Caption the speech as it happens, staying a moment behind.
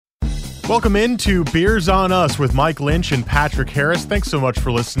Welcome into Beers on Us with Mike Lynch and Patrick Harris. Thanks so much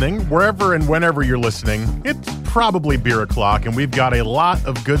for listening. Wherever and whenever you're listening, it's probably beer o'clock, and we've got a lot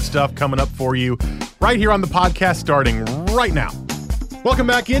of good stuff coming up for you right here on the podcast starting right now. Welcome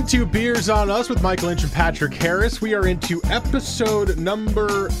back into Beers on Us with Mike Lynch and Patrick Harris. We are into episode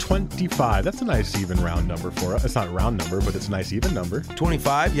number 25. That's a nice even round number for us. It's not a round number, but it's a nice even number.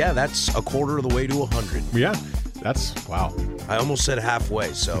 25, yeah, that's a quarter of the way to 100. Yeah, that's, wow. I almost said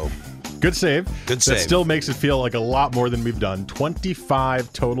halfway, so... Good save. Good save. That still makes it feel like a lot more than we've done.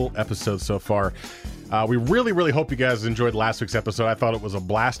 25 total episodes so far. We really, really hope you guys enjoyed last week's episode. I thought it was a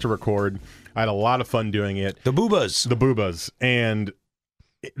blast to record. I had a lot of fun doing it. The boobas. And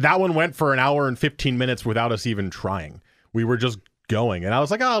that one went for an hour and 15 minutes without us even trying. We were just going. And I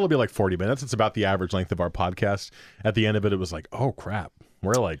was like, oh, it'll be like 40 minutes. It's about the average length of our podcast. At the end of it, it was like, oh, crap.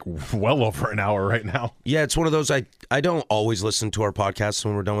 We're like well over an hour right now. Yeah, it's one of those, I don't always listen to our podcasts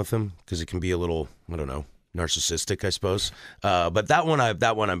when we're done with them because it can be a little, I don't know, narcissistic, I suppose. But that one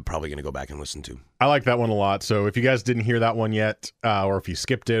I'm probably going to go back and listen to. I like that one a lot. So if you guys didn't hear that one yet, or if you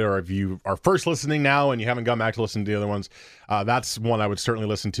skipped it, or if you are first listening now and you haven't gone back to listen to the other ones, that's one I would certainly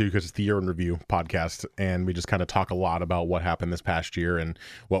listen to because it's the Year in Review podcast. And we just kind of talk a lot about what happened this past year and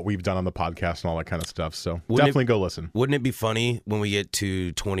what we've done on the podcast and all that kind of stuff. So definitely go listen. Wouldn't it be funny when we get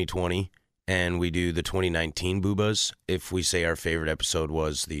to 2020 and we do the 2019 Boobas if we say our favorite episode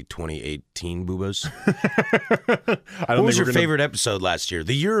was the 2018 Boobas? What was your favorite episode last year?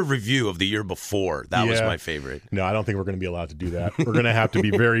 The year of review of the year before. That was my favorite. No, I don't think we're going to be allowed to do that. We're going to have to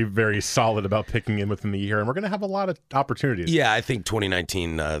be very, very solid about picking in within the year, and we're going to have a lot of opportunities. Yeah, I think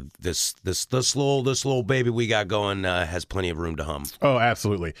 2019, this little baby we got going has plenty of room to hum. Oh,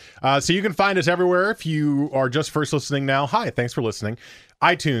 absolutely. So you can find us everywhere. If you are just first listening now, hi, thanks for listening.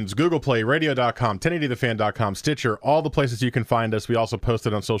 iTunes, Google Play, radio.com, 1080thefan.com, Stitcher, all the places you can find us. We also post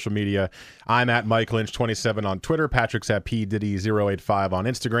it on social media. I'm at Mike Lynch27 on Twitter. Patrick's at PDiddy085 on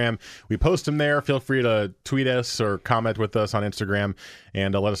Instagram. We post them there. Feel free to tweet us or comment with us on Instagram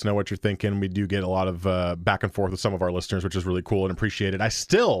and let us know what you're thinking. We do get a lot of back and forth with some of our listeners, which is really cool and appreciated. I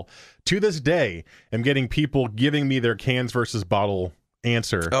still, to this day, am getting people giving me their cans versus bottle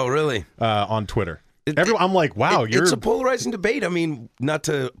answer. Oh, really? On Twitter. I'm like, wow, it's a polarizing debate. I mean, not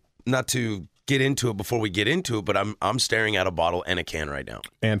to get into it before we get into it, but I'm staring at a bottle and a can right now.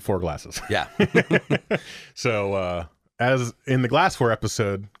 And 4 glasses. Yeah. So as in the glassware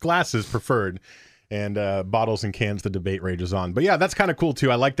episode, glasses preferred, and bottles and cans, the debate rages on. But yeah, that's kind of cool too.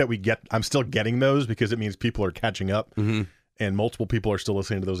 I like that I'm still getting those because it means people are catching up. Mm-hmm. And multiple people are still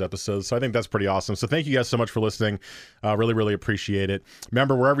listening to those episodes. So I think that's pretty awesome. So thank you guys so much for listening. Really, really appreciate it.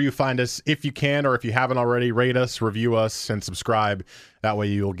 Remember, wherever you find us, if you can, or if you haven't already, rate us, review us, and subscribe. That way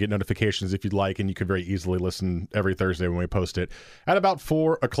you'll get notifications if you'd like, and you can very easily listen every Thursday when we post it at about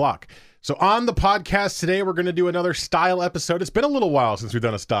 4 o'clock. So on the podcast today, we're going to do another style episode. It's been a little while since we've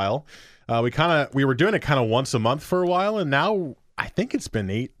done a style. We were doing it kind of once a month for a while, and now I think it's been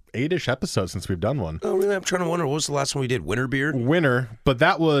 8-ish episodes since we've done one. Oh, really? I'm trying to wonder, what was the last one we did? Winter beer? Winter, but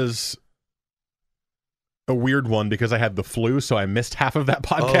that was a weird one because I had the flu, so I missed half of that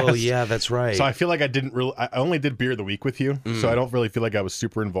podcast. Oh, yeah, that's right. So I feel like I only did Beer of the Week with you, so I don't really feel like I was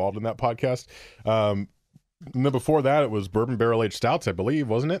super involved in that podcast. And then before that, it was Bourbon Barrel Aged Stouts, I believe,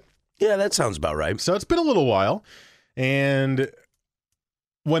 wasn't it? Yeah, that sounds about right. So it's been a little while, and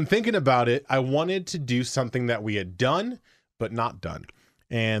when thinking about it, I wanted to do something that we had done, but not done.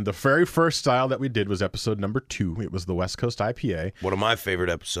 And the very first style that we did was episode number 2. It was the West Coast IPA. One of my favorite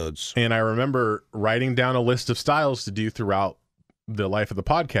episodes. And I remember writing down a list of styles to do throughout the life of the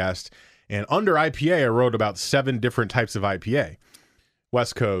podcast. And under IPA, I wrote about 7 different types of IPA.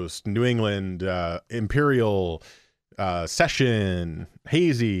 West Coast, New England, Imperial, Session,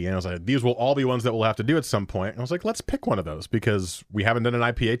 Hazy. And I was like, these will all be ones that we'll have to do at some point. And I was like, let's pick one of those because we haven't done an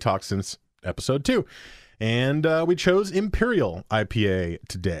IPA talk since episode 2. And we chose Imperial IPA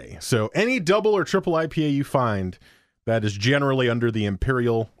today. So any double or triple IPA you find, that is generally under the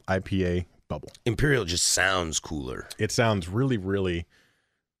Imperial IPA bubble. Imperial just sounds cooler. It sounds really, really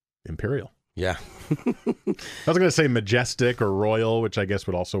Imperial. Yeah. I was going to say majestic or royal, which I guess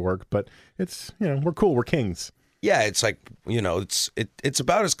would also work, but it's, we're cool. We're kings. Yeah, it's like, it's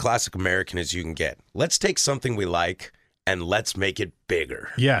about as classic American as you can get. Let's take something we like and let's make it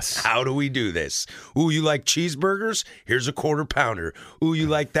bigger. Yes. How do we do this? Ooh, you like cheeseburgers? Here's a quarter pounder. Ooh, you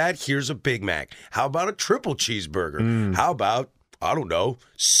like that? Here's a Big Mac. How about a triple cheeseburger? How about, I don't know,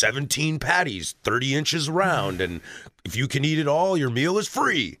 17 patties, 30 inches around, and if you can eat it all, your meal is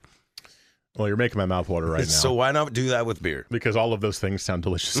free. Well, you're making my mouth water right now. So why not do that with beer? Because all of those things sound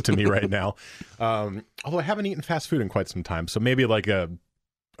delicious to me right now. Although I haven't eaten fast food in quite some time, so maybe like a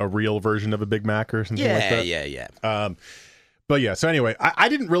a real version of a Big Mac or something like that. Yeah. But yeah, so anyway, I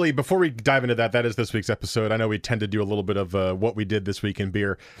didn't really, before we dive into that is this week's episode. I know we tend to do a little bit of what we did this week in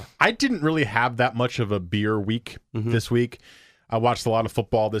beer. I didn't really have that much of a beer week this week. I watched a lot of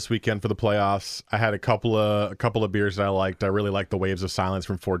football this weekend for the playoffs. I had a couple of beers that I liked. I really liked the Waves of Silence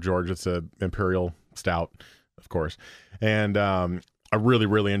from Fort George. It's a Imperial Stout, of course. And I really,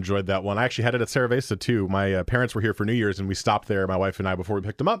 really enjoyed that one. I actually had it at Cerveza too. My parents were here for New Year's and we stopped there, my wife and I, before we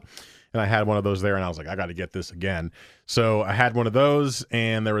picked them up. And I had one of those there, and I was like, I got to get this again. So I had one of those,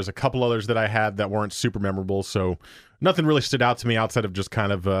 and there was a couple others that I had that weren't super memorable. So nothing really stood out to me outside of just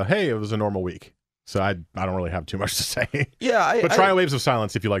kind of, hey, it was a normal week. So I don't really have too much to say. Yeah. But try Waves of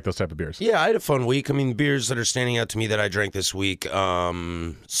Silence if you like those type of beers. Yeah, I had a fun week. I mean, beers that are standing out to me that I drank this week,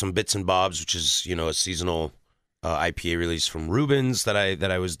 some Bits and Bobs, which is, a seasonal IPA release from Rubens that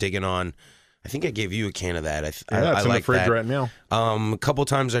I was digging on. I think I gave you a can of that. I in like the fridge that. right now. A couple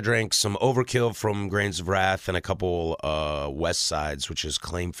times I drank some Overkill from Grains of Wrath and a couple West Sides, which is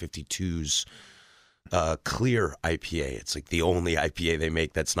Claim 52's clear IPA. It's like the only IPA they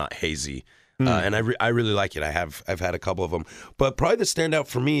make that's not hazy. And I really like it. I've had a couple of them. But probably the standout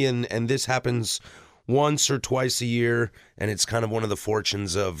for me, and this happens once or twice a year, and it's kind of one of the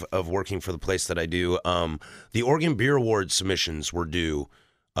fortunes of working for the place that I do. The Oregon Beer Awards submissions were due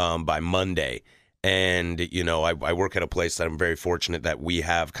by Monday. And, I work at a place that I'm very fortunate that we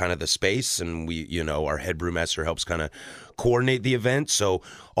have kind of the space, and we, our head brewmaster helps kind of coordinate the event. So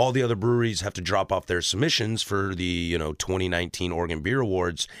all the other breweries have to drop off their submissions for the, 2019 Oregon Beer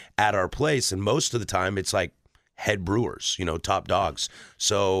Awards at our place. And most of the time it's like head brewers, top dogs.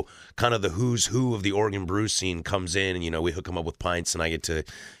 So kind of the who's who of the Oregon brew scene comes in, and, we hook them up with pints, and I get to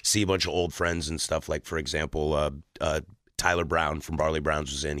see a bunch of old friends and stuff. Like, for example, Tyler Brown from Barley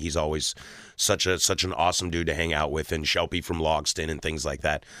Browns was in. He's always such an awesome dude to hang out with, and Shelby from Logston and things like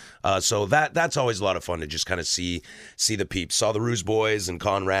that. So that's always a lot of fun to just kind of see the peeps. Saw the Ruse Boys and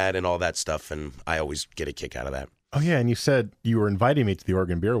Conrad and all that stuff, and I always get a kick out of that. Oh, yeah, and you said you were inviting me to the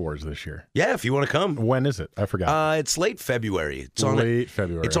Oregon Beer Awards this year. Yeah, if you want to come. When is it? I forgot. It's late February.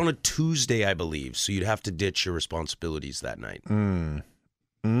 February. It's on a Tuesday, I believe, so you'd have to ditch your responsibilities that night.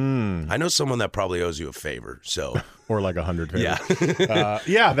 I know someone that probably owes you a favor, so... Or like 100 favors. Yeah.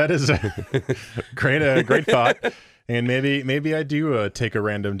 Yeah, that is a great thought. And maybe I do take a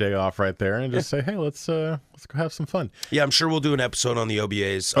random day off right there and just say, hey, let's go have some fun. Yeah, I'm sure we'll do an episode on the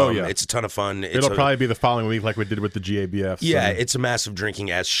OBAs. Yeah. It's a ton of fun. It'll probably be the following week like we did with the GABF. Yeah, it's a massive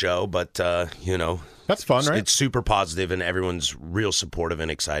drinking-ass show, but, That's fun, right? It's super positive, and everyone's real supportive and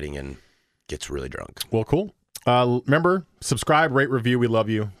exciting and gets really drunk. Well, cool. Remember, subscribe, rate, review. We love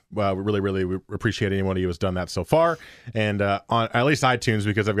you. We really appreciate anyone of you who has done that so far. And on at least iTunes,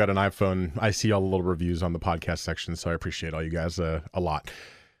 because I've got an iPhone, I see all the little reviews on the podcast section, so I appreciate all you guys a lot.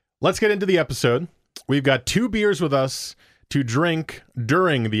 Let's get into the episode. We've got 2 beers with us to drink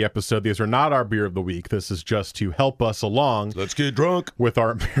during the episode. These are not our beer of the week. This is just to help us along. Let's get drunk with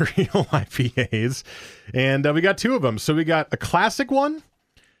our Imperial IPAs. And we got 2 of them. So we got a classic one.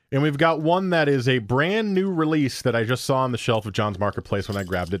 And we've got one that is a brand new release that I just saw on the shelf of John's Marketplace when I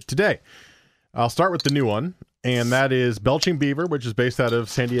grabbed it today. I'll start with the new one, and that is Belching Beaver, which is based out of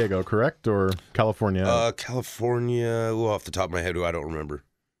San Diego, correct? Or California? California. Off the top of my head, I don't remember.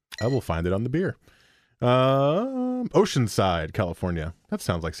 I will find it on the beer. Oceanside, California. That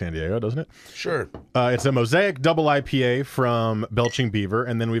sounds like San Diego, doesn't it? Sure. It's a Mosaic Double IPA from Belching Beaver,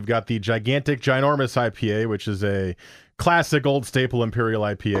 and then we've got the Gigantic Ginormous IPA, which is a classic old staple Imperial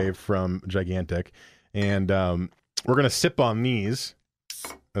IPA from Gigantic. And we're going to sip on these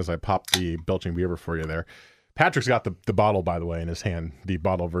as I pop the Belching Beaver for you there. Patrick's got the bottle, by the way, in his hand, the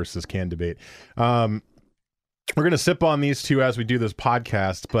bottle versus can debate. We're going to sip on these 2 as we do this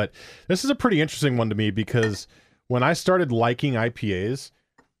podcast, but this is a pretty interesting one to me because when I started liking IPAs,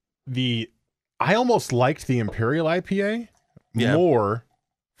 I almost liked the Imperial IPA more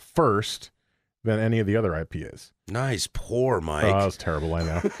first than any of the other IPAs. Nice pour, Mike. Oh, that was terrible, I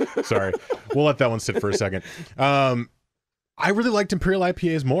know. Sorry. We'll let that one sit for a second. I really liked Imperial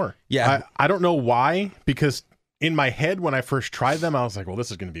IPAs more. Yeah. I don't know why, because in my head when I first tried them, I was like, well,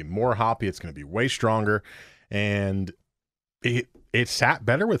 this is going to be more hoppy. It's going to be way stronger. And it sat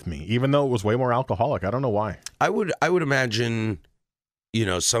better with me, even though it was way more alcoholic. I don't know why. I would imagine,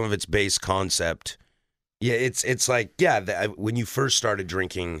 some of its base concept. Yeah, it's like, when you first started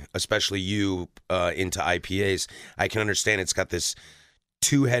drinking, especially you into IPAs, I can understand it's got this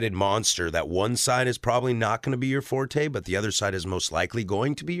 2-headed monster that one side is probably not going to be your forte, but the other side is most likely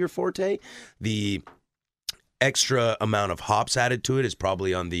going to be your forte. extra amount of hops added to it is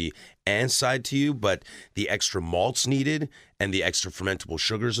probably on the and side to you, but the extra malts needed and the extra fermentable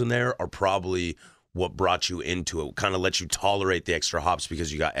sugars in there are probably what brought you into it. Kind of let you tolerate the extra hops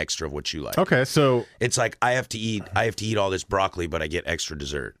because you got extra of what you like. Okay, so It's like I have to eat all this broccoli, but I get extra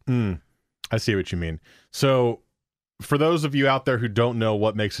dessert. I see what you mean. So for those of you out there who don't know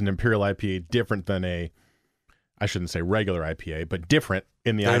what makes an Imperial IPA different than I shouldn't say regular IPA, but different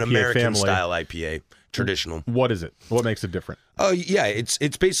in the An IPA American family, style IPA, traditional. what is it? What makes it different? Oh yeah, it's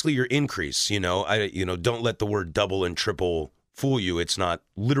basically your increase. Don't let the word double and triple fool you. It's not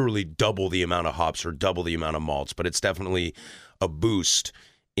literally double the amount of hops or double the amount of malts, but it's definitely a boost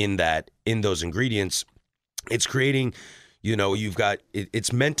in those ingredients. It's creating, you've got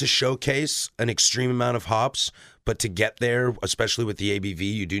it's meant to showcase an extreme amount of hops, but to get there, especially with the ABV,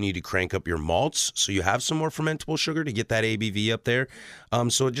 you do need to crank up your malts so you have some more fermentable sugar to get that ABV up there.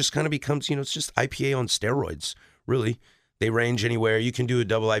 So it just kind of becomes, it's just IPA on steroids, really. They range anywhere. You can do a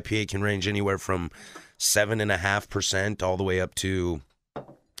double IPA, can range anywhere from 7.5% all the way up to,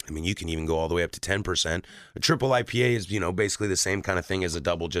 you can even go all the way up to 10%. A triple IPA is, basically the same kind of thing as a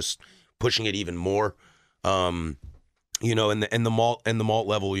double, just pushing it even more. And the malt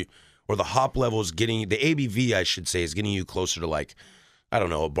level, or the hop level is getting, the ABV, I should say, is getting you closer to like, I don't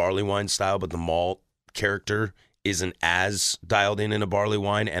know, a barley wine style, but the malt character isn't as dialed in a barley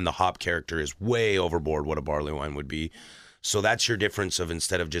wine, and the hop character is way overboard what a barley wine would be. So that's your difference of,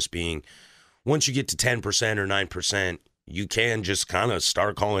 instead of just being, once you get to 10% or 9%, you can just kind of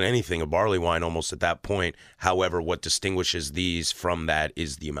start calling anything a barley wine almost at that point. However, what distinguishes these from that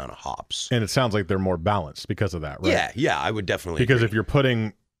is the amount of hops. And it sounds like they're more balanced because of that, right? Yeah, I would definitely Because agree. if you're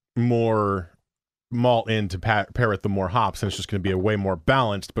putting more malt in to pair with the more hops, then it's just going to be a way more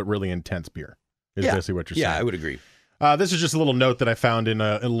balanced but really intense beer, is basically what you're saying. Yeah, I would agree. This is just a little note that I found in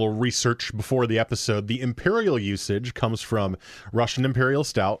a little research before the episode. The imperial usage comes from Russian Imperial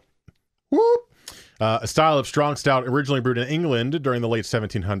Stout. Whoop! A style of strong stout originally brewed in England during the late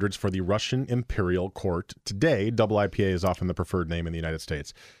 1700s for the Russian Imperial Court. Today, double IPA is often the preferred name in the United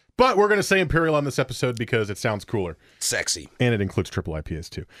States. But we're going to say Imperial on this episode because it sounds cooler. Sexy. And it includes triple IPAs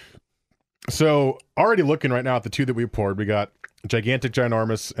too. So already looking right now at the two that we poured, we got Gigantic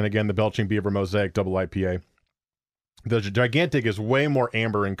Ginormous and again the Belching Beaver Mosaic double IPA. The Gigantic is way more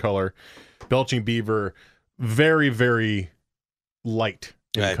amber in color. Belching Beaver, very, very light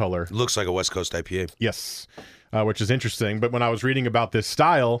in color. Looks like a West Coast IPA. Yes, which is interesting. But when I was reading about this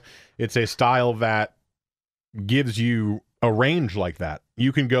style, it's a style that gives you a range like that.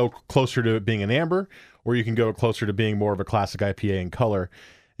 You can go closer to being an amber, or you can go closer to being more of a classic IPA in color.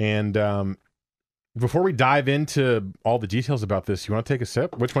 And before we dive into all the details about this, you want to take a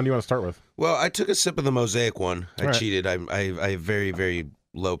sip? Which one do you want to start with? Well, I took a sip of the Mosaic one. I right. cheated. I have very, very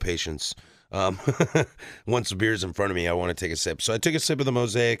low patience. Once the beer's in front of me, I want to take a sip. So I took a sip of the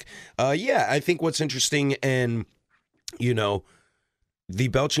Mosaic. I think what's interesting, and the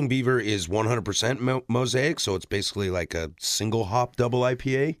Belching Beaver is 100% Mosaic, so it's basically like a single hop double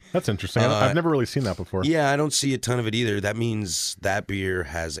IPA. That's interesting. I've never really seen that before. Yeah, I don't see a ton of it either. That means that beer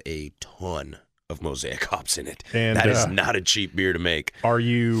has a ton of Mosaic hops in it. And that is not a cheap beer to make. Are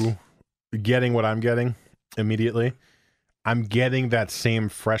you getting what I'm getting immediately? I'm getting that same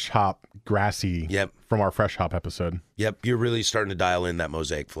fresh hop, grassy from our fresh hop episode. Yep, you're really starting to dial in that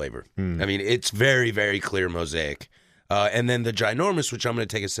Mosaic flavor. I mean, it's very, very clear Mosaic. And then the Ginormous, which I'm going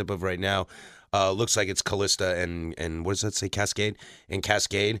to take a sip of right now, looks like it's Callista and what does that say, Cascade? And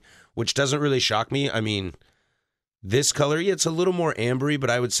Cascade, which doesn't really shock me. I mean, this color, it's a little more ambery, but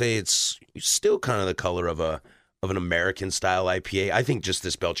I would say it's still kind of the color of an American-style IPA. I think just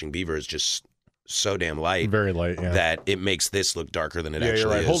this Belching Beaver is just so damn light. Very light, yeah. That it makes this look darker than it actually you're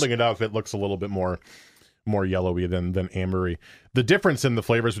right. is. Holding it up, it looks a little bit more yellowy than ambery. The difference in the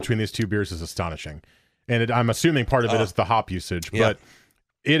flavors between these two beers is astonishing. And I'm assuming part of it is the hop usage, but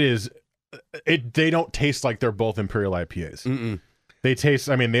they don't taste like they're both Imperial IPAs. Mm-mm. They taste,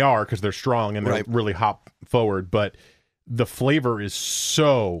 they are because they're strong and they're really hop forward, but the flavor is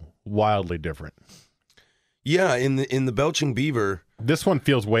so wildly different. Yeah, in the Belching Beaver, this one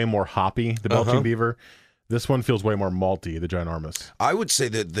feels way more hoppy, the Belching Beaver. This one feels way more malty, the Ginormous. I would say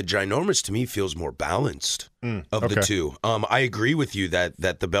that the Ginormous to me feels more balanced of the two. I agree with you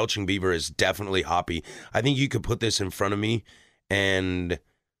that the Belching Beaver is definitely hoppy. I think you could put this in front of me and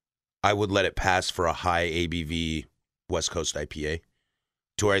I would let it pass for a high ABV West Coast IPA,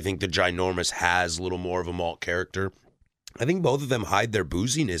 to where I think the Ginormous has a little more of a malt character. I think both of them hide their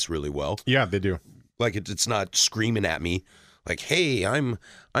booziness really well. Yeah, they do. Like it's not screaming at me like, hey, I'm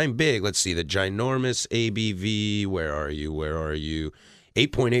big. Let's see, the Ginormous ABV, where are you?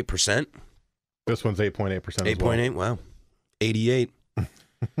 8.8%. This one's 8.8% as well. 8.8, wow. 88.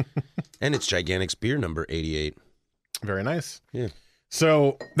 And it's Gigantic's beer number 88. Very nice. Yeah.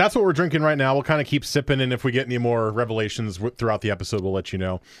 So that's what we're drinking right now. We'll kind of keep sipping, and if we get any more revelations throughout the episode, we'll let you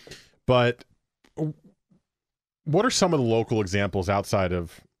know. But what are some of the local examples outside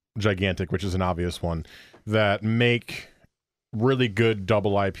of Gigantic, which is an obvious one, that make really good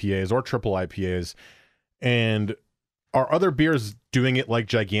double IPAs or triple IPAs? And are other beers doing it like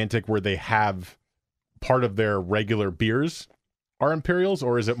Gigantic, where they have part of their regular beers are Imperials,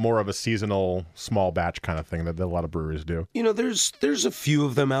 or is it more of a seasonal small batch kind of thing that a lot of breweries do? You know, there's a few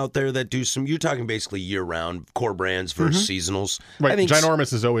of them out there that do some. You're talking basically year-round core brands versus seasonals. Right. I think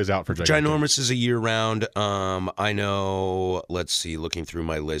Ginormous is always out for Gigantic. Ginormous is a year-round. I know. Let's see. Looking through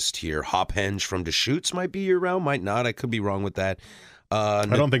my list here, Hop Henge from Deschutes might be year-round. Might not. I could be wrong with that. I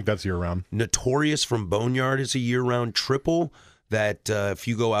don't think that's year-round. Notorious from Boneyard is a year-round triple. That if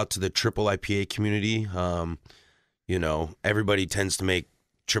you go out to the triple IPA community. You know, everybody tends to make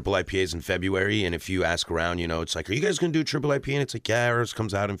triple IPAs in February, and if you ask around, you know, it's like, are you guys going to do triple IPA? And it's like, yeah, ours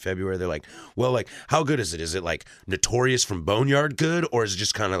comes out in February. They're like, well, like, how good is it? Is it like Notorious from Boneyard good, or is it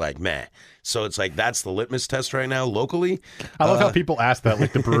just kind of like meh? So it's like, that's the litmus test right now locally. I love how people ask that,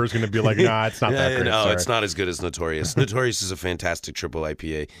 like the brewer's going to be like, nah, it's not that great. No, sorry. It's not as good as Notorious. Notorious is a fantastic triple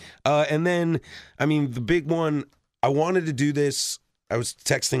IPA. And then, I mean, the big one, I wanted to do this. I was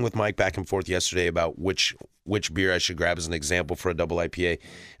texting with Mike back and forth yesterday about which beer I should grab as an example for a double IPA.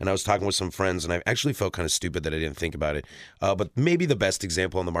 And I was talking with some friends, and I actually felt kind of stupid that I didn't think about it. But maybe the best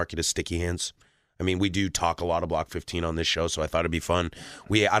example on the market is Sticky Hands. I mean, we do talk a lot of Block 15 on this show, so I thought it'd be fun.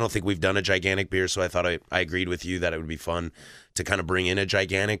 I don't think we've done a Gigantic beer, so I thought I agreed with you that it would be fun to kind of bring in a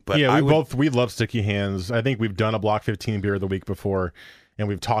Gigantic. But yeah, we love Sticky Hands. I think we've done a Block 15 beer the week before, and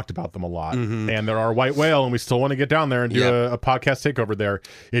we've talked about them a lot. And they're our white whale, and we still want to get down there and do a podcast takeover there.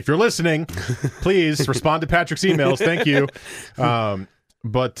 If you're listening, please respond to Patrick's emails. Thank you.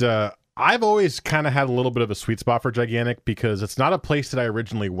 But I've always kind of had a little bit of a sweet spot for Gigantic because it's not a place that I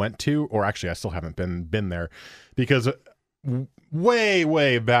originally went to, or actually I still haven't been there, because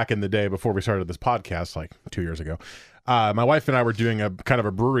way back in the day before we started this podcast, like 2 years ago, my wife and I were doing a kind of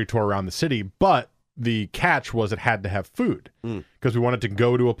a brewery tour around the city, but the catch was it had to have food because we wanted to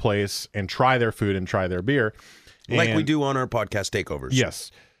go to a place and try their food and try their beer. Like we do on our podcast takeovers. Yes.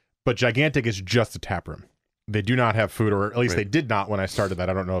 But Gigantic is just a tap room. They do not have food, or at least they did not when I started that.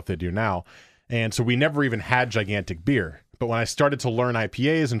 I don't know if they do now. And so we never even had Gigantic beer. But when I started to learn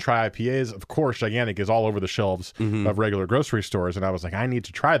IPAs and try IPAs, of course, Gigantic is all over the shelves of regular grocery stores. And I was like, I need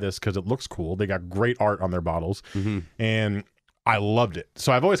to try this because it looks cool. They got great art on their bottles. And I loved it.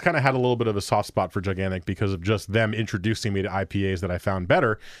 So I've always kind of had a little bit of a soft spot for Gigantic because of just them introducing me to IPAs that I found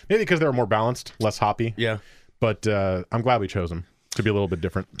better. Maybe because they were more balanced, less hoppy. Yeah. But I'm glad we chose them to be a little bit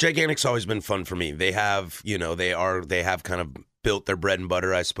different. Gigantic's always been fun for me. They have, you know, they have kind of built their bread and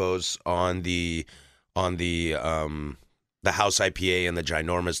butter, I suppose, on the House IPA and the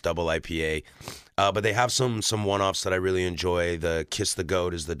Ginormous double IPA. But they have some one-offs that I really enjoy. The Kiss the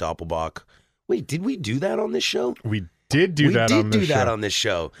Goat is the Doppelbock. Wait, did we do that on this show? We did do that on this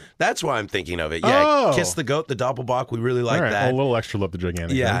show. That's why I'm thinking of it. Yeah, Kiss the Goat, the Doppelbock. We really like that. A little extra love to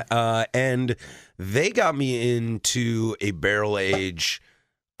Gigantic. Yeah, and they got me into a barrel age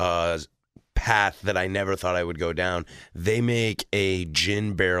path that I never thought I would go down. They make a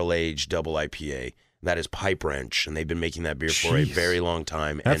gin barrel age double IPA. That is Pipe Wrench, and they've been making that beer for a very long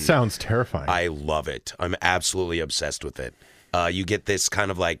time. That sounds terrifying. I love it. I'm absolutely obsessed with it. You get this kind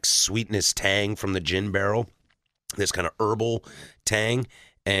of like sweetness tang from the gin barrel, this kind of herbal tang,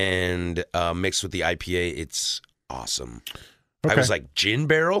 and mixed with the IPA, it's awesome. Okay. I was like, gin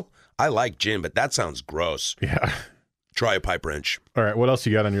barrel? I like gin, but that sounds gross. Yeah. Try a Pipe Wrench. All right, what else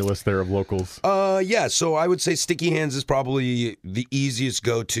you got on your list there of locals? Yeah, so I would say Sticky Hands is probably the easiest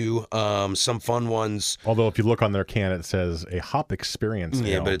go-to. Some fun ones. Although if you look on their can, it says a hop experience.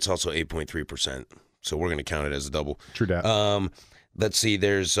 Yeah, but it's also 8.3%, so we're going to count it as a double. True that. Let's see,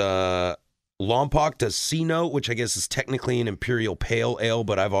 there's Lompoc does C-Note, which I guess is technically an Imperial Pale Ale,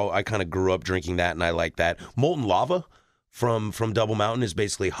 but I kind of grew up drinking that, and I like that. Molten Lava from Double Mountain is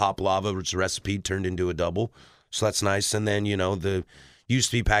basically hop lava, which is a recipe turned into a double. So that's nice. And then, you know, the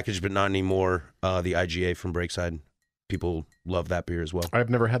used to be packaged, but not anymore, the IGA from Breakside. People love that beer as well. I've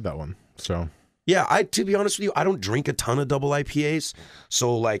never had that one, so. Yeah, to be honest with you, I don't drink a ton of double IPAs.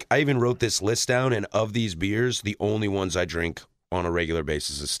 So, like, I even wrote this list down, and of these beers, the only ones I drink on a regular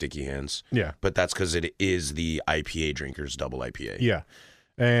basis is Sticky Hands. Yeah. But that's because it is the IPA drinkers double IPA. Yeah.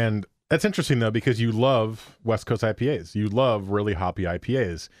 And that's interesting, though, because you love West Coast IPAs. You love really hoppy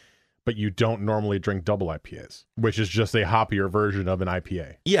IPAs. but you don't normally drink double IPAs, which is just a hoppier version of an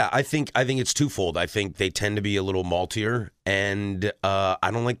IPA. Yeah, I think it's twofold. I think they tend to be a little maltier, and I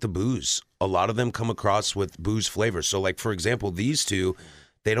don't like the booze. A lot of them come across with booze flavor. So, like for example, these two,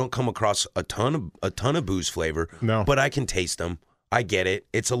 they don't come across a ton of booze flavor. No, but I can taste them. I get it.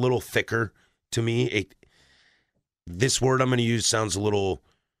 It's a little thicker to me. This word I'm going to use sounds a little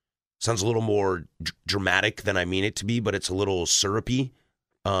more dramatic than I mean it to be, but it's a little syrupy.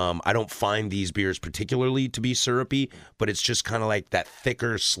 I don't find these beers particularly to be syrupy, but it's just kind of like that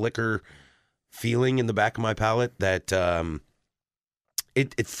thicker, slicker feeling in the back of my palate that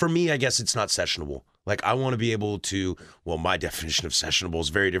it for me, I guess it's not sessionable. Like I want to be able to, well, my definition of sessionable is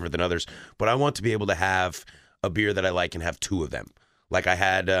very different than others, but I want to be able to have a beer that I like and have two of them. Like I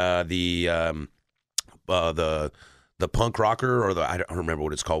had the Punk Rocker, or I don't remember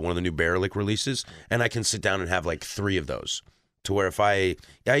what it's called, one of the new Barrelick releases, and I can sit down and have like three of those. To where if I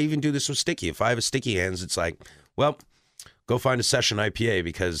even do this with Sticky. If I have a Sticky Hands, it's like, well, go find a session IPA,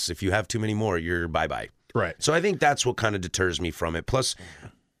 because if you have too many more, you're bye-bye. right. So I think that's what kind of deters me from it. Plus,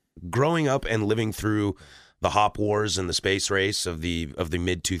 growing up and living through the hop wars and the space race of the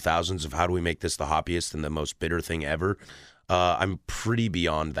mid-2000s of how do we make this the hoppiest and the most bitter thing ever, I'm pretty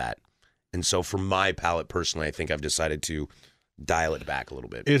beyond that. And so for my palate personally, I think I've decided to dial it back a little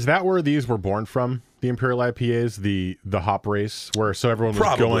bit. Is that where these were born from? The Imperial IPAs, the hop race, where so everyone was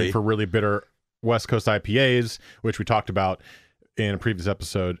Probably. going for really bitter West Coast IPAs, which we talked about in a previous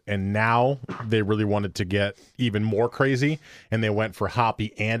episode, and now they really wanted to get even more crazy, and they went for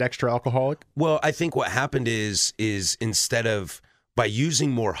hoppy and extra alcoholic. Well, I think what happened is instead of, by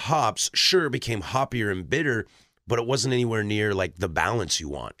using more hops, sure, it became hoppier and bitter, but it wasn't anywhere near like the balance you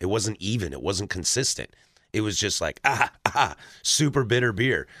want. It wasn't even. It wasn't consistent. It was just like, super bitter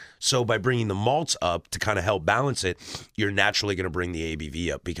beer. So by bringing the malts up to kind of help balance it, you're naturally going to bring the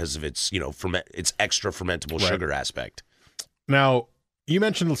ABV up because of its, its extra fermentable sugar aspect. Now, you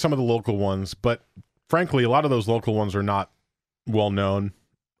mentioned some of the local ones, but frankly, a lot of those local ones are not well known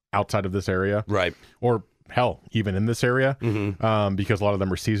outside of this area. Right. Or hell, even in this area, because a lot of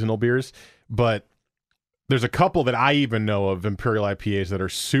them are seasonal beers. But there's a couple that I even know of Imperial IPAs that are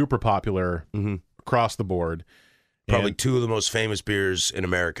super popular across the board. Probably two of the most famous beers in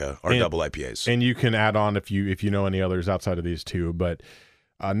America are double IPAs. And you can add on if you know any others outside of these two. But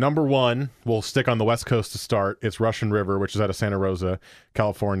number one, we'll stick on the West Coast to start. It's Russian River, which is out of Santa Rosa,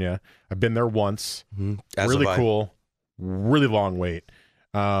 California. I've been there once. Really cool. Really long wait.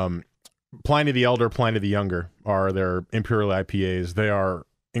 Pliny the Elder, Pliny the Younger are their Imperial IPAs. They are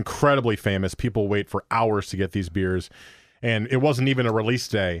incredibly famous. People wait for hours to get these beers. And it wasn't even a release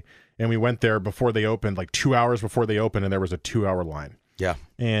day. And we went there before they opened, like 2 hours before they opened, and there was a 2-hour line. Yeah.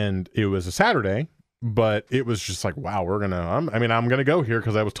 And it was a Saturday, but it was just like, wow, I'm going to go here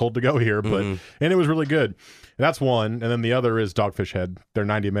because I was told to go here. But and it was really good. That's one. And then the other is Dogfish Head. They're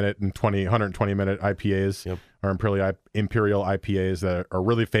 90-minute and 120-minute IPAs, or Imperial IPAs that are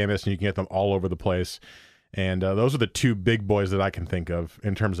really famous, and you can get them all over the place. And those are the two big boys that I can think of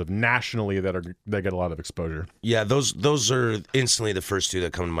in terms of nationally that get a lot of exposure. Yeah, those are instantly the first two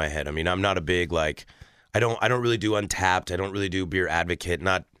that come to my head. I mean, I'm not a big I don't really do Untapped. I don't really do Beer Advocate.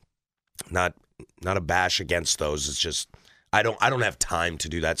 Not a bash against those. It's just I don't have time to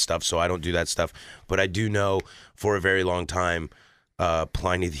do that stuff, so I don't do that stuff. But I do know for a very long time,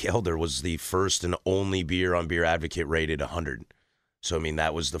 Pliny the Elder was the first and only beer on Beer Advocate rated 100. So I mean,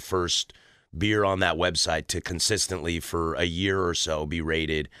 that was the first beer on that website to consistently for a year or so be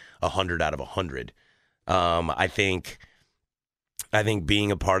rated 100 out of 100. I think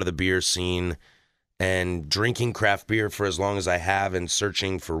being a part of the beer scene and drinking craft beer for as long as I have and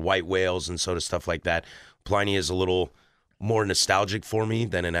searching for white whales and sort of stuff like that, Pliny is a little more nostalgic for me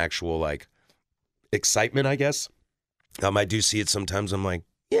than an actual excitement, I guess. I do see it sometimes. I'm like,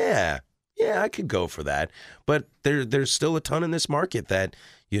 yeah, I could go for that. But there's still a ton in this market that,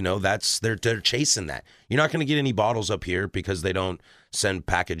 they're chasing that. You're not going to get any bottles up here because they don't send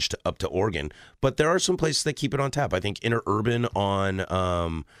package up to Oregon. But there are some places that keep it on tap. I think Interurban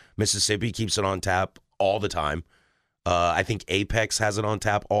on Mississippi keeps it on tap all the time. I think Apex has it on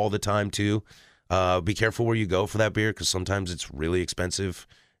tap all the time too. Be careful where you go for that beer because sometimes it's really expensive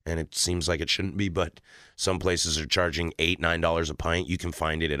and it seems like it shouldn't be. But some places are charging $8-9 a pint. You can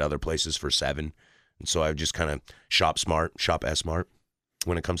find it at other places for $7. And so I just kind of shop S-Mart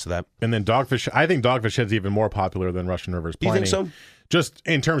when it comes to that. And then Dogfish, I think Dogfish Head's even more popular than Russian River's Pliny. You think so? Just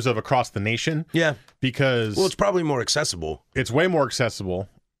in terms of across the nation. Yeah. Because... Well, it's probably more accessible. It's way more accessible.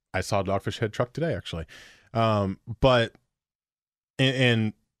 I saw a Dogfish Head truck today, actually. But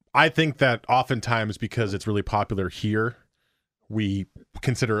I think that oftentimes because it's really popular here, we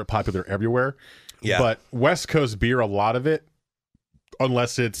consider it popular everywhere. Yeah. But West Coast beer, a lot of it,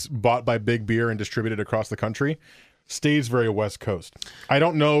 unless it's bought by Big Beer and distributed across the country, stays very West Coast. I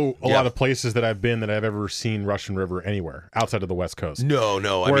don't know a lot of places that I've been that I've ever seen Russian River anywhere outside of the West Coast. No.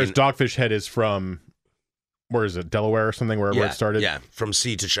 Whereas Dogfish Head is from, where is it, Delaware or something, wherever it started? Yeah, from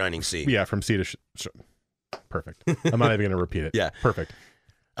sea to shining sea. Yeah, from sea to... Perfect. I'm not even going to repeat it. Yeah. Perfect.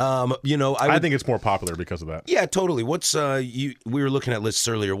 I think it's more popular because of that. Yeah, totally. What's we were looking at lists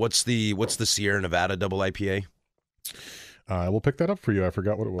earlier. What's the Sierra Nevada double IPA? We'll pick that up for you. I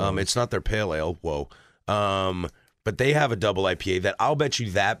forgot what it was. It's not their pale ale. Whoa. But they have a double IPA that I'll bet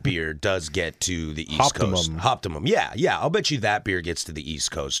you that beer does get to the East Coast. Optimum. Yeah. I'll bet you that beer gets to the East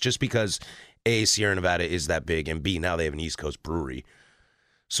Coast just because A, Sierra Nevada is that big, and B, now they have an East Coast brewery.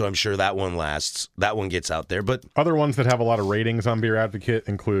 So I'm sure that one lasts. That one gets out there. But other ones that have a lot of ratings on Beer Advocate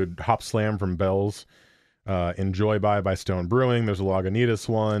include Hop Slam from Bell's, Enjoy by Stone Brewing. There's a Lagunitas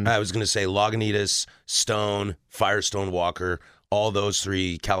one. I was going to say Lagunitas, Stone, Firestone Walker, all those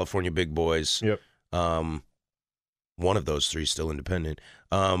three California big boys. Yep. One of those three still independent.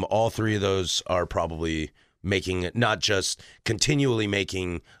 All three of those are probably making, not just continually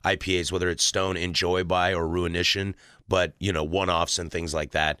making IPAs, whether it's Stone, Enjoy by, or Ruinition, but, one-offs and things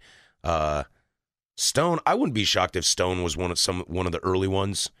like that. Stone, I wouldn't be shocked if Stone was one of the early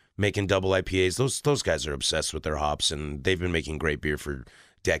ones making double IPAs. Those guys are obsessed with their hops, and they've been making great beer for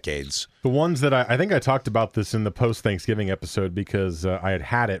decades. The ones that I think I talked about this in the post-Thanksgiving episode because I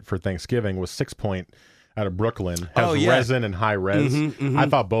had it for Thanksgiving, was 6 Point out of Brooklyn. Has resin and high res. I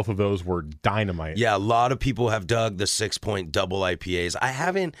thought both of those were dynamite. Yeah, a lot of people have dug the 6 Point double IPAs.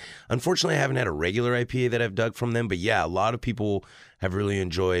 Unfortunately, I haven't had a regular IPA that I've dug from them, but yeah, a lot of people have really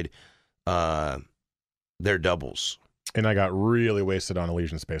enjoyed their doubles. And I got really wasted on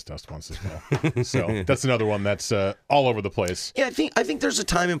Elysian Space Dust once as well. So that's another one that's all over the place. Yeah, I think there's a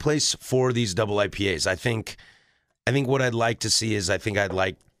time and place for these double IPAs. I think what I'd like to see is I'd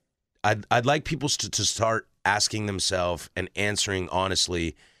like people to start asking themselves and answering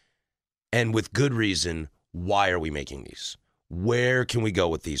honestly and with good reason, why are we making these? Where can we go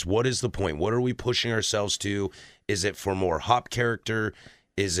with these? What is the point? What are we pushing ourselves to? Is it for more hop character?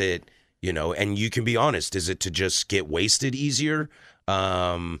 Is it, and you can be honest, is it to just get wasted easier?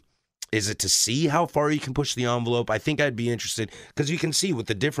 Is it to see how far you can push the envelope? I think I'd be interested because you can see with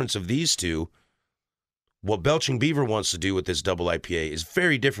the difference of these two, what Belching Beaver wants to do with this double IPA is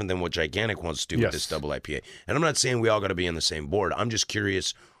very different than what Gigantic wants to do with this double IPA. And I'm not saying we all got to be on the same board. I'm just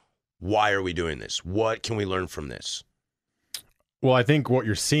curious, why are we doing this? What can we learn from this? Well, I think what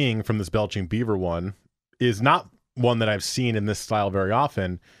you're seeing from this Belching Beaver one is not one that I've seen in this style very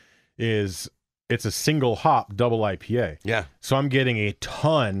often. It's a single hop double IPA. Yeah. So I'm getting a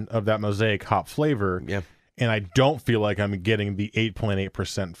ton of that Mosaic hop flavor. Yeah. And I don't feel like I'm getting the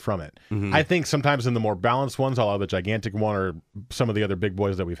 8.8% from it. Mm-hmm. I think sometimes in the more balanced ones, I'll have the Gigantic one or some of the other big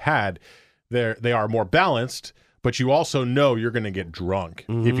boys that we've had, they are more balanced, but you also know you're going to get drunk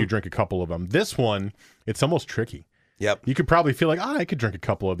if you drink a couple of them. This one, it's almost tricky. Yep. You could probably feel like, I could drink a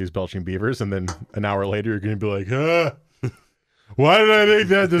couple of these Belching Beavers, and then an hour later you're going to be like, why did I make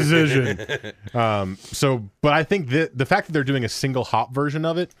that decision? But I think that the fact that they're doing a single hop version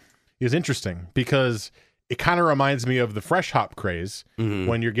of it is interesting because it kind of reminds me of the fresh hop craze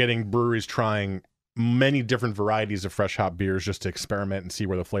when you're getting breweries trying many different varieties of fresh hop beers just to experiment and see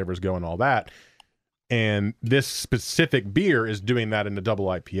where the flavors go and all that. And this specific beer is doing that in a double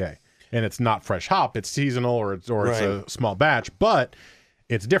IPA. And it's not fresh hop, it's seasonal or it's a small batch, but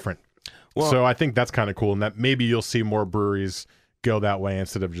it's different. Well, so I think that's kind of cool, and that maybe you'll see more breweries go that way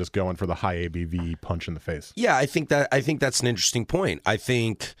instead of just going for the high ABV punch in the face. Yeah, I think that's an interesting point. I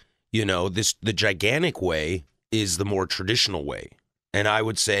think, the Gigantic way is the more traditional way. And I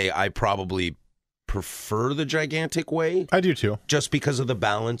would say I probably prefer the Gigantic way. I do too. Just because of the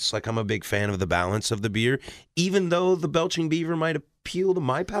balance. Like, I'm a big fan of the balance of the beer, even though the Belching Beaver might appeal to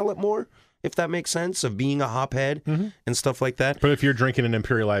my palate more, if that makes sense, of being a hophead and stuff like that. But if you're drinking an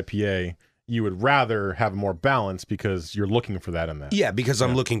Imperial IPA, you would rather have more balance because you're looking for that in that. Yeah, because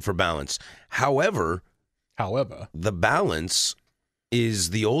I'm looking for balance. However, the balance is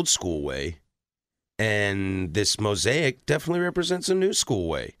the old school way, and this Mosaic definitely represents a new school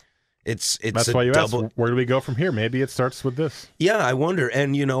way. It's that's why you asked, where do we go from here? Maybe it starts with this. Yeah, I wonder.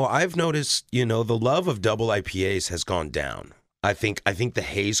 And, I've noticed, the love of double IPAs has gone down. I think the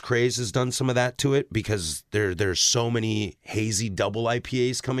haze craze has done some of that to it because there's so many hazy double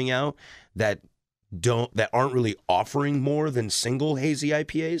IPAs coming out that aren't really offering more than single hazy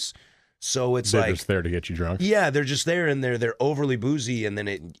IPAs. So they're just there to get you drunk. Yeah, they're just there and they're overly boozy, and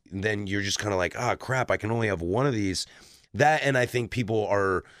then you're just kind of like, crap, I can only have one of these. That, and I think people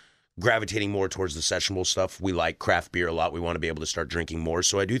are gravitating more towards the sessionable stuff. We like craft beer a lot. We want to be able to start drinking more.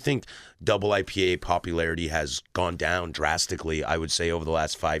 So I do think double IPA popularity has gone down drastically, I would say, over the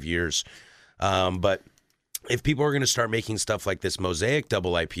last 5 years. But if people are going to start making stuff like this Mosaic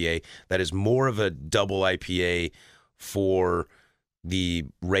double IPA, that is more of a double IPA for the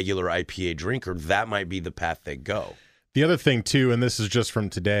regular IPA drinker, that might be the path they go. The other thing, too, and this is just from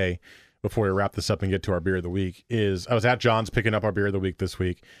today, before we wrap this up and get to our beer of the week, is I was at John's picking up our beer of the week this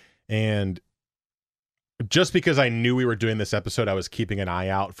week, and just because I knew we were doing this episode, I was keeping an eye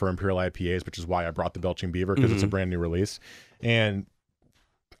out for Imperial IPAs, which is why I brought the Belching Beaver, because it's a brand new release. And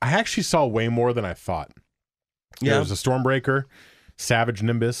I actually saw way more than I thought. Yeah. There was a Stormbreaker, Savage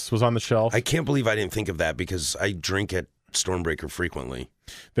Nimbus was on the shelf. I can't believe I didn't think of that because I drink at Stormbreaker frequently.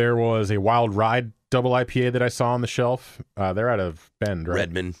 There was a Wild Ride double IPA that I saw on the shelf. They're out of Bend, right?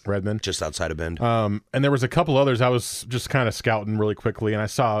 Redmond. Just outside of Bend. And there was a couple others I was just kind of scouting really quickly, and I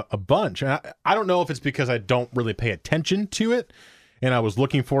saw a bunch. And I don't know if it's because I don't really pay attention to it, and I was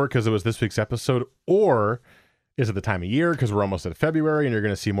looking for it because it was this week's episode, or is it the time of year because we're almost at February and you're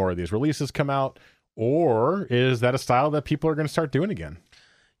going to see more of these releases come out, or is that a style that people are going to start doing again?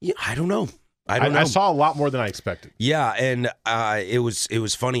 Yeah, I don't know. I saw a lot more than I expected. Yeah, and it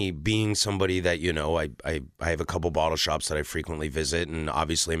was funny being somebody that, you know, I have a couple bottle shops that I frequently visit, and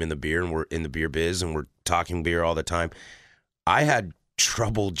obviously I'm in the beer and we're in the beer biz and we're talking beer all the time. I had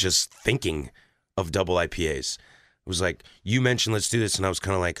trouble just thinking of double IPAs. It was like, you mentioned let's do this, and I was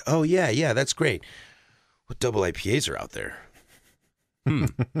kind of like, oh yeah, that's great. What double IPAs are out there?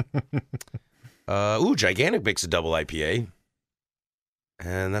 Gigantic makes a double IPA,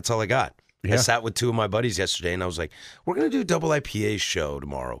 and that's all I got. Yeah. I sat with two of my buddies yesterday, and I was like, we're going to do a double IPA show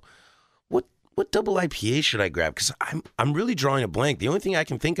tomorrow. What double IPA should I grab? Because I'm really drawing a blank. The only thing I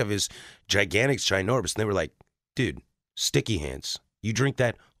can think of is Gigantic's Ginormous. And they were like, dude, Sticky Hands. You drink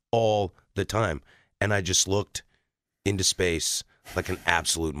that all the time. And I just looked into space like an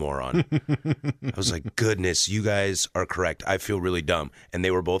absolute moron. I was like, goodness, you guys are correct. I feel really dumb. And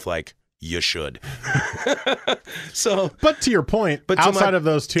they were both like, you should. But to your point, outside of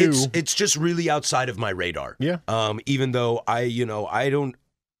those two, it's just really outside of my radar. Yeah. Even though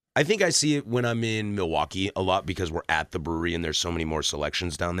I think I see it when I'm in Milwaukee a lot because we're at the brewery and there's so many more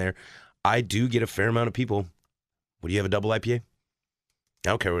selections down there. I do get a fair amount of people. What, do you have a double IPA? I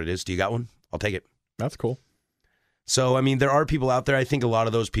don't care what it is. Do you got one? I'll take it. That's cool. So, I mean, there are people out there. I think a lot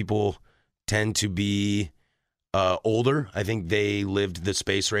of those people tend to be older. I think they lived the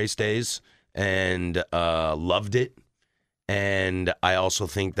space race days and loved it. And I also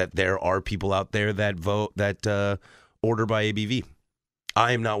think that there are people out there that order by ABV.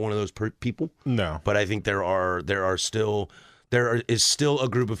 I am not one of those people. No, but I think there is still a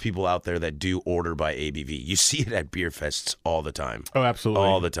group of people out there that do order by ABV. You see it at beer fests all the time. Oh, absolutely,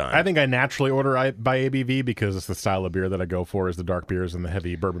 all the time. I think I naturally order by ABV because it's the style of beer that I go for, is the dark beers and the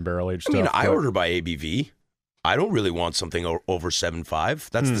heavy bourbon barrel aged stuff. I mean, I order by ABV. I don't really want something over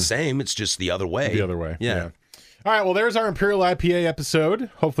 7.5. That's the same. It's just the other way. The other way. Yeah. All right, well, there's our Imperial IPA episode.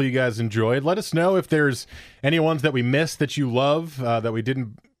 Hopefully you guys enjoyed. Let us know if there's any ones that we missed that you love, that we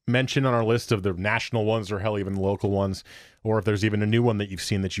didn't mention on our list of the national ones or hell, even the local ones, or if there's even a new one that you've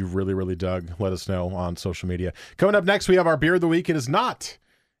seen that you really, really dug. Let us know on social media. Coming up next, we have our Beer of the Week. It is not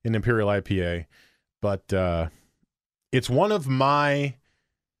an Imperial IPA, but it's one of my,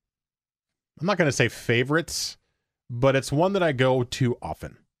 I'm not going to say favorites, but it's one that I go to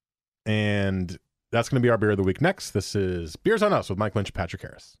often. And that's going to be our Beer of the Week next. This is Beers on Us with Mike Lynch and Patrick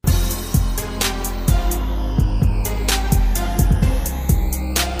Harris.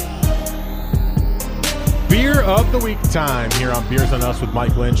 Beer of the Week time here on Beers on Us with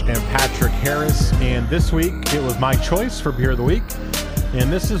Mike Lynch and Patrick Harris. And this week, it was my choice for Beer of the Week.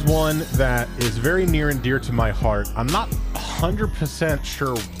 And this is one that is very near and dear to my heart. I'm not 100%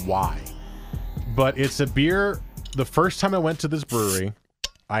 sure why, but it's a beer. The first time I went to this brewery,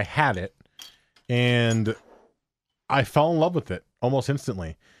 I had it, and I fell in love with it almost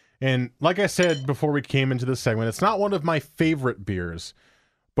instantly. And like I said before we came into this segment, it's not one of my favorite beers,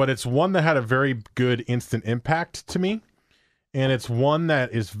 but it's one that had a very good instant impact to me. And it's one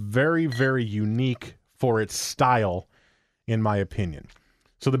that is very, very unique for its style, in my opinion.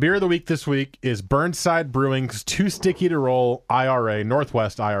 So the Beer of the Week this week is Burnside Brewing's Too Sticky to Roll IRA,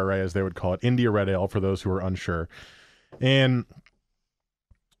 Northwest IRA as they would call it, India Red Ale for those who are unsure. And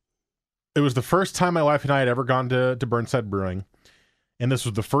it was the first time my wife and I had ever gone to Burnside Brewing. And this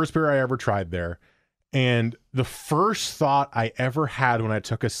was the first beer I ever tried there. And the first thought I ever had when I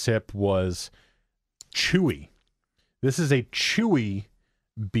took a sip was chewy. This is a chewy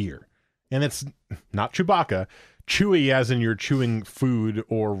beer. And it's not Chewbacca. chewy as in you're chewing food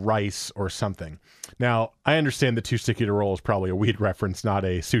or rice or something. Now, I understand the too sticky to roll is probably a weed reference, not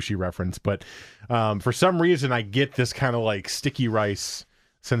a sushi reference, but for some reason I get this kind of like sticky rice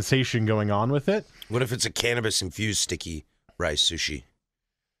sensation going on with it. What if it's a cannabis-infused sticky rice sushi?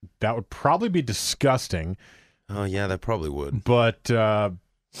 That would probably be disgusting. Oh, yeah, that probably would. But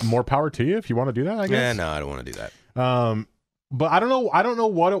more power to you if you want to do that, I guess. Yeah, no, I don't want to do that. But I don't know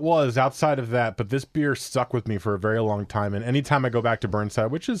what it was outside of that, but this beer stuck with me for a very long time. And anytime I go back to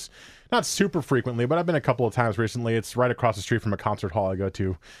Burnside, which is not super frequently, but I've been a couple of times recently, it's right across the street from a concert hall I go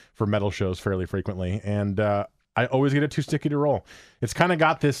to for metal shows fairly frequently. And I always get it too sticky to roll. It's kind of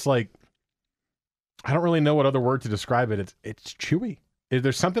got this, like, I don't really know what other word to describe it. It's chewy.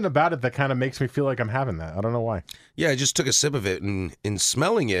 There's something about it that kind of makes me feel like I'm having that. I don't know why. Yeah, I just took a sip of it, and in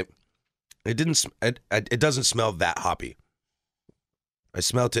smelling it, it doesn't smell that hoppy. I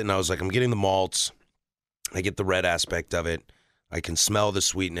smelt it, and I was like, I'm getting the malts. I get the red aspect of it. I can smell the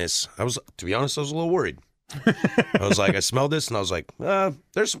sweetness. To be honest, I was a little worried. I was like, I smelled this, and I was like,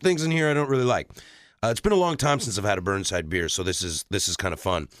 there's some things in here I don't really like. It's been a long time since I've had a Burnside beer, so this is kind of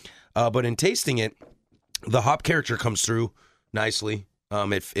fun. But in tasting it, the hop character comes through nicely.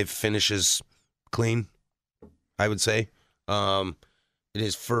 It finishes clean, I would say. It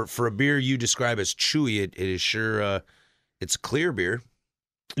is for a beer you describe as chewy. It is sure. It's a clear beer.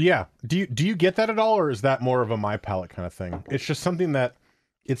 Yeah. Do you get that at all, or is that more of a my palate kind of thing? It's just something that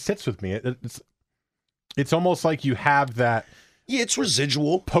it sits with me. It's almost like you have that. Yeah, it's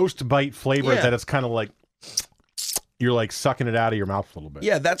residual post bite flavor that it's kind of like you're like sucking it out of your mouth a little bit.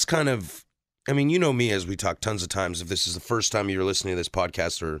 Yeah, that's kind of. I mean, you know me, as we talked tons of times. If this is the first time you're listening to this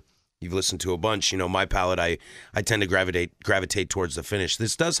podcast, or you've listened to a bunch, my palate, I tend to gravitate towards the finish.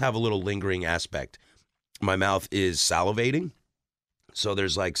 This does have a little lingering aspect. My mouth is salivating, so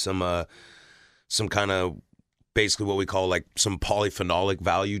there's like some kind of basically what we call like some polyphenolic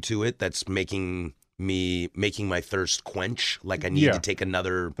value to it that's making my thirst quench. Like I need to take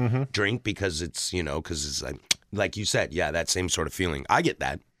another drink because it's because it's like you said, yeah, that same sort of feeling. I get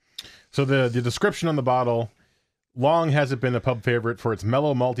that. So the description on the bottle: long has it been a pub favorite for its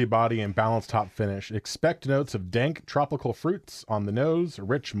mellow malty body and balanced hop finish. Expect notes of dank tropical fruits on the nose,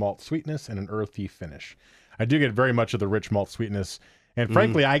 rich malt sweetness, and an earthy finish. I do get very much of the rich malt sweetness, and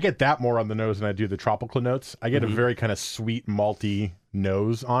frankly, I get that more on the nose than I do the tropical notes. I get a very kind of sweet malty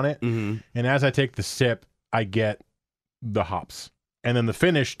nose on it, and as I take the sip, I get the hops, and then the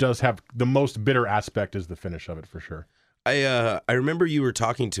finish does have the most bitter aspect is the finish of it for sure. I remember you were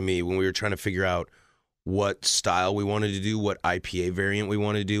talking to me when we were trying to figure out what style we wanted to do, what IPA variant we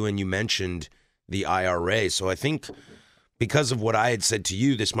wanted to do, and you mentioned the IRA. So I think because of what I had said to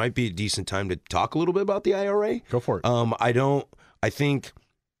you, this might be a decent time to talk a little bit about the IRA. Go for it. I think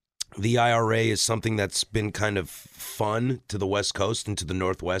the IRA is something that's been kind of fun to the West Coast and to the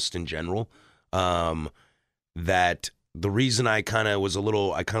Northwest in general. That the reason I kind of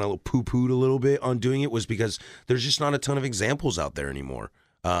poo-pooed a little bit on doing it was because there's just not a ton of examples out there anymore.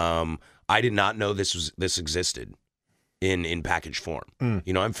 I did not know this existed in package form.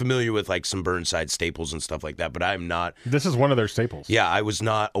 I'm familiar with like some Burnside staples and stuff like that, but I'm not. This is one of their staples. Yeah, I was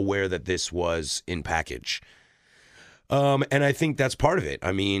not aware that this was in package. And I think that's part of it.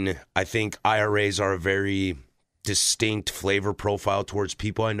 I mean, I think IRAs are a very distinct flavor profile towards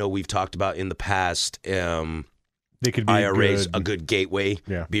people. I know we've talked about in the past. They could be IRA's a good gateway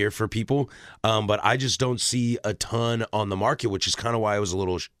beer for people. But I just don't see a ton on the market, which is kind of why I was a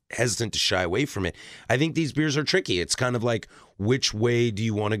little hesitant to shy away from it. I think these beers are tricky. It's kind of like, which way do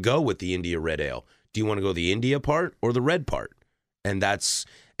you want to go with the India Red Ale? Do you want to go the India part or the red part? And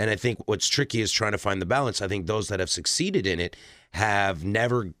I think what's tricky is trying to find the balance. I think those that have succeeded in it have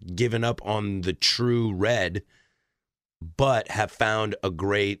never given up on the true red, but have found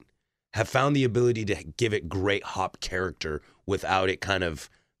the ability to give it great hop character without it kind of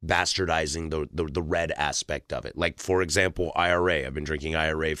bastardizing the red aspect of it. Like, for example, IRA. I've been drinking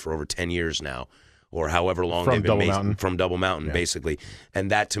IRA for over 10 years now, or however long they've been making from Double Mountain, basically. And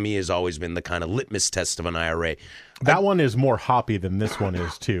that, to me, has always been the kind of litmus test of an IRA. That one is more hoppy than this one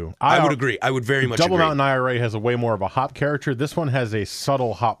is, too. I would agree. I would very much agree. Double Mountain IRA has a way more of a hop character. This one has a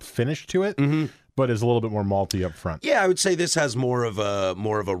subtle hop finish to it. But is a little bit more malty up front. Yeah, I would say this has more of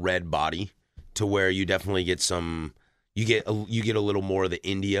a red body, to where you definitely get you get a little more of the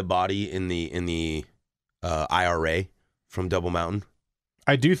India body in the IRA from Double Mountain.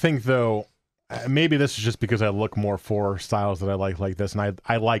 I do think, though, maybe this is just because I look more for styles that I like this, and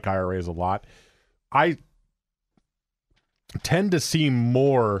I like IRAs a lot. I tend to see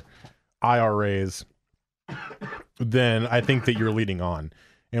more IRAs than I think that you're leading on,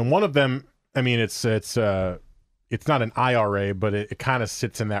 and one of them. I mean, it's it's not an IRA, but it kind of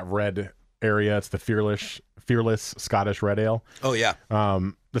sits in that red area. It's the Fearless Scottish Red Ale. Oh, yeah.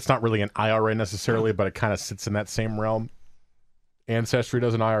 That's not really an IRA necessarily, but it kind of sits in that same realm. Ancestry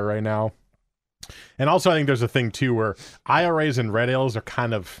does an IRA now. And also I think there's a thing too where IRAs and red ales are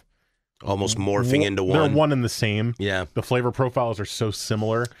kind of almost morphing into one. They're one and the same. Yeah. The flavor profiles are so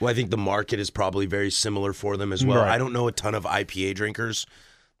similar. Well, I think the market is probably very similar for them as well. Right. I don't know a ton of IPA drinkers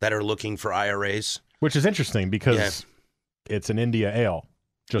that are looking for IRAs. Which is interesting because it's an India ale,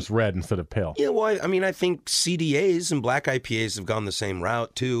 just red instead of pale. Yeah, well, I mean, I think CDAs and black IPAs have gone the same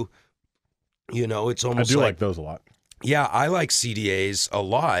route too. You know, it's almost I do like those a lot. Yeah, I like CDAs a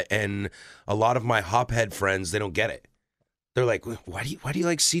lot, and a lot of my hophead friends, they don't get it. They're like, why do you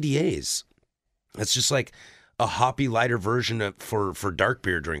like CDAs? It's just like a hoppy, lighter version for dark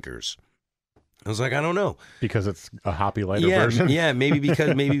beer drinkers. I was like, I don't know. Because it's a hoppy, lighter version? Yeah, maybe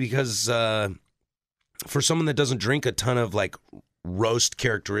because for someone that doesn't drink a ton of like roast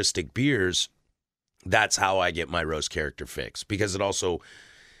characteristic beers, that's how I get my roast character fix, because it also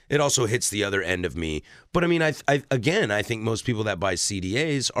hits the other end of me. But I mean, I think most people that buy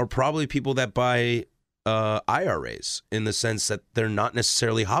CDAs are probably people that buy IRAs, in the sense that they're not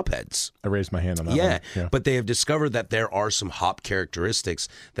necessarily hopheads. I raised my hand on that Yeah, one. Yeah, but they have discovered that there are some hop characteristics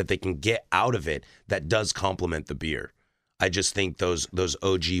that they can get out of it that does complement the beer. I just think those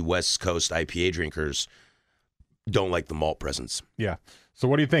OG West Coast IPA drinkers don't like the malt presence. Yeah. So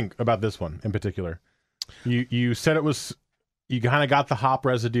what do you think about this one in particular? You said it was, you kind of got the hop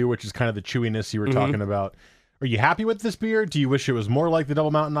residue, which is kind of the chewiness you were talking about. Are you happy with this beer? Do you wish it was more like the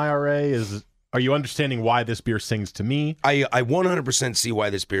Double Mountain IRA? Are you understanding why this beer sings to me? I 100% see why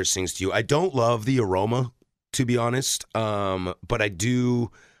this beer sings to you. I don't love the aroma, to be honest, but I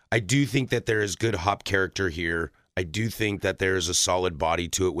do think that there is good hop character here. I do think that there is a solid body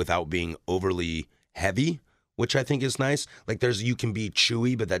to it without being overly heavy, which I think is nice. Like you can be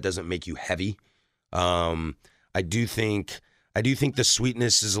chewy, but that doesn't make you heavy. I do think the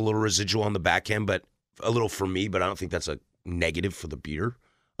sweetness is a little residual on the back end, but a little for me, but I don't think that's a negative for the beer.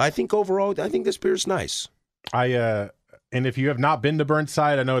 I think overall, this beer is nice. And if you have not been to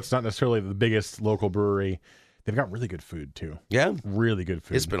Burnside, I know it's not necessarily the biggest local brewery. They've got really good food too. Yeah, really good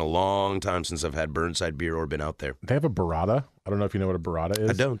food. It's been a long time since I've had Burnside beer or been out there. They have a burrata. I don't know if you know what a burrata is.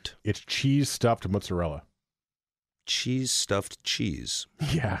 I don't. It's cheese stuffed mozzarella. Cheese stuffed cheese.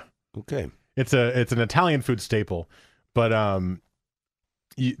 Yeah. Okay. It's an Italian food staple, but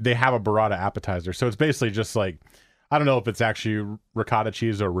they have a burrata appetizer. So it's basically just like, I don't know if it's actually ricotta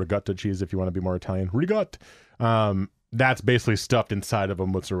cheese or ricotta cheese if you want to be more Italian. Ricotta. That's basically stuffed inside of a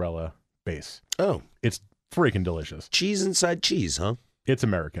mozzarella base. Oh. It's freaking delicious. Cheese inside cheese, huh? It's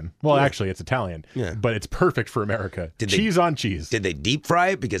American. Well, actually, it's Italian. Yeah. But it's perfect for America. Cheese on cheese. Did they deep fry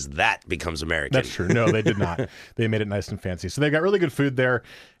it? Because that becomes American. That's true. No, they did not. They made it nice and fancy. So they've got really good food there.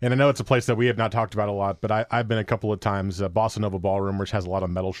 And I know it's a place that we have not talked about a lot, but I've been a couple of times. Bossa Nova Ballroom, which has a lot of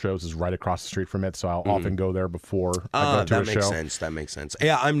metal shows, is right across the street from it. So I'll often go there before I go to a show. That makes sense.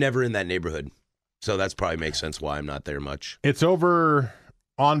 Yeah, I'm never in that neighborhood. So that's probably makes sense why I'm not there much. It's over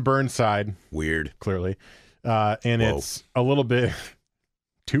on Burnside. Weird. Clearly. And it's a little bit...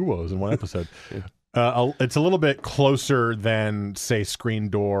 Two woes in one episode. It's a little bit closer than, say, Screen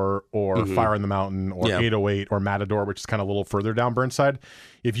Door or Fire in the Mountain or 808 or Matador, which is kind of a little further down Burnside.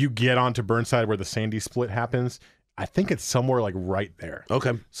 If you get onto Burnside where the Sandy Split happens, I think it's somewhere like right there.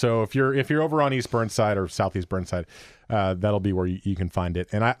 Okay. So if you're over on East Burnside or Southeast Burnside, that'll be where you can find it.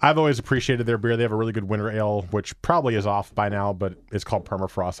 And I've always appreciated their beer. They have a really good winter ale, which probably is off by now, but it's called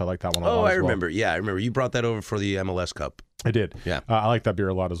Permafrost. I like that one a lot. Oh, I remember. Yeah, I remember. You brought that over for the MLS Cup. I did. Yeah. I like that beer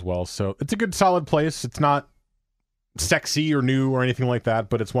a lot as well. So it's a good, solid place. It's not sexy or new or anything like that,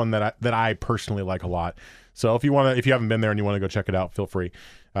 but it's one that I personally like a lot. So if you haven't been there and you want to go check it out, feel free.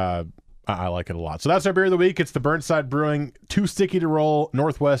 I like it a lot. So that's our beer of the week. It's the Burnside Brewing Too Sticky to Roll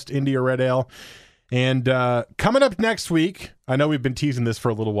Northwest India Red Ale. And coming up next week, I know we've been teasing this for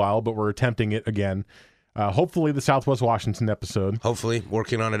a little while, but we're attempting it again. Hopefully the Southwest Washington episode. Hopefully,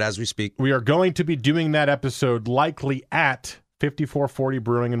 working on it as we speak. We are going to be doing that episode likely at 5440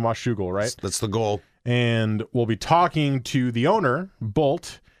 Brewing in Washougal, right? That's the goal. And we'll be talking to the owner,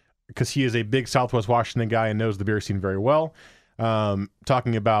 Bolt, because he is a big Southwest Washington guy and knows the beer scene very well.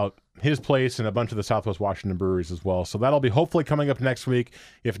 Talking about his place and a bunch of the Southwest Washington breweries as well. So that'll be hopefully coming up next week.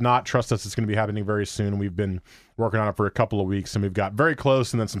 If not, trust us, it's going to be happening very soon. We've been working on it for a couple of weeks and we've got very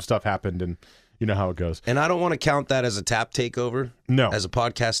close and then some stuff happened and you know how it goes. And I don't want to count that as a tap takeover. No. As a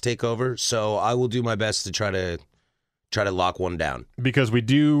podcast takeover. So I will do my best to try to lock one down. Because we're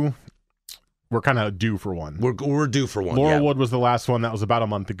kind of due for one. We're due for one. Laurelwood was the last one. That was about a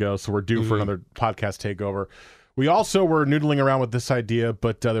month ago. So we're due for another podcast takeover. We also were noodling around with this idea,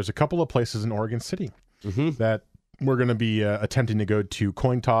 but there's a couple of places in Oregon City that we're going to be attempting to go to,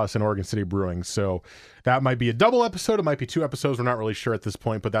 Coin Toss and Oregon City Brewing. So that might be a double episode. It might be 2 episodes. We're not really sure at this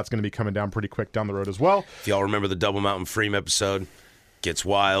point, but that's going to be coming down pretty quick down the road as well. If y'all remember the Double Mountain Freem episode, gets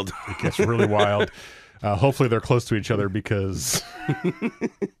wild. It gets really wild. Hopefully they're close to each other because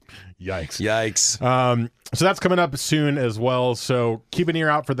yikes. So that's coming up soon as well. So keep an ear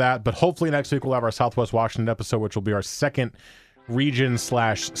out for that. But hopefully next week we'll have our Southwest Washington episode, which will be our second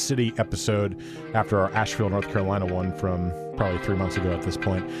region/city episode after our Asheville, North Carolina one from probably 3 months ago at this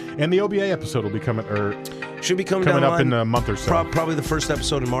point. And the OBA episode will be coming, should be coming up in a month or so. Probably the first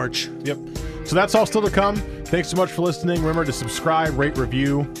episode in March. Yep. So that's all still to come. Thanks so much for listening. Remember to subscribe, rate,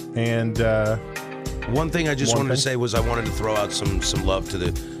 review, and one thing I just wanted to say was I wanted to throw out some love to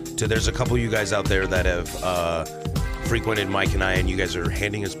there's a couple of you guys out there that have frequented Mike and I, and you guys are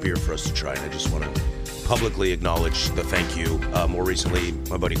handing us beer for us to try, and I just want to publicly acknowledge the thank you. More recently,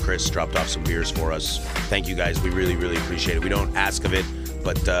 my buddy Chris dropped off some beers for us. Thank you guys. We really, really appreciate it. We don't ask of it,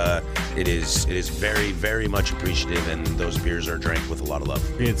 but it is very, very much appreciative, and those beers are drank with a lot of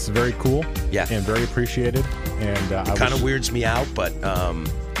love. It's very cool, and very appreciated. And it kind of weirds me out, but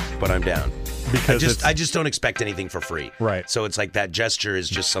I'm down. Because I just don't expect anything for free. Right. So it's like that gesture is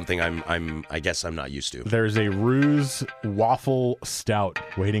just something I guess I'm not used to. There's a Ruse waffle stout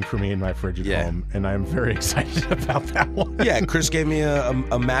waiting for me in my fridge at home, and I'm very excited about that one. Yeah, Chris gave me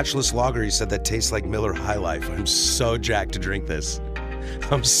a matchless lager. He said that tastes like Miller High Life. I'm so jacked to drink this.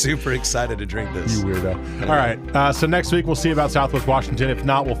 I'm super excited to drink this. You weirdo. All right. So next week we'll see about Southwest Washington. If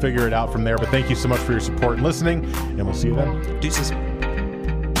not, we'll figure it out from there. But thank you so much for your support and listening, and we'll see you then. Deuces.